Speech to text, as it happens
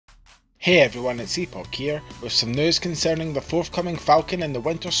Hey everyone, it's Epoch here, with some news concerning the forthcoming Falcon and the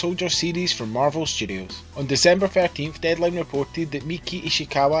Winter Soldier series from Marvel Studios. On December 13th, Deadline reported that Miki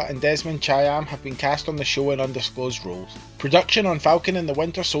Ishikawa and Desmond Chiam have been cast on the show in undisclosed roles. Production on Falcon and the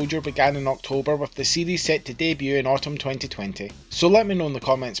Winter Soldier began in October, with the series set to debut in autumn 2020. So let me know in the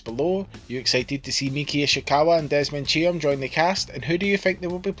comments below, are you excited to see Miki Ishikawa and Desmond Chiam join the cast, and who do you think they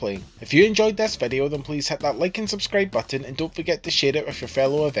will be playing? If you enjoyed this video, then please hit that like and subscribe button, and don't forget to share it with your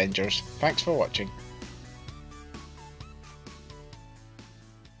fellow Avengers. Thanks for watching.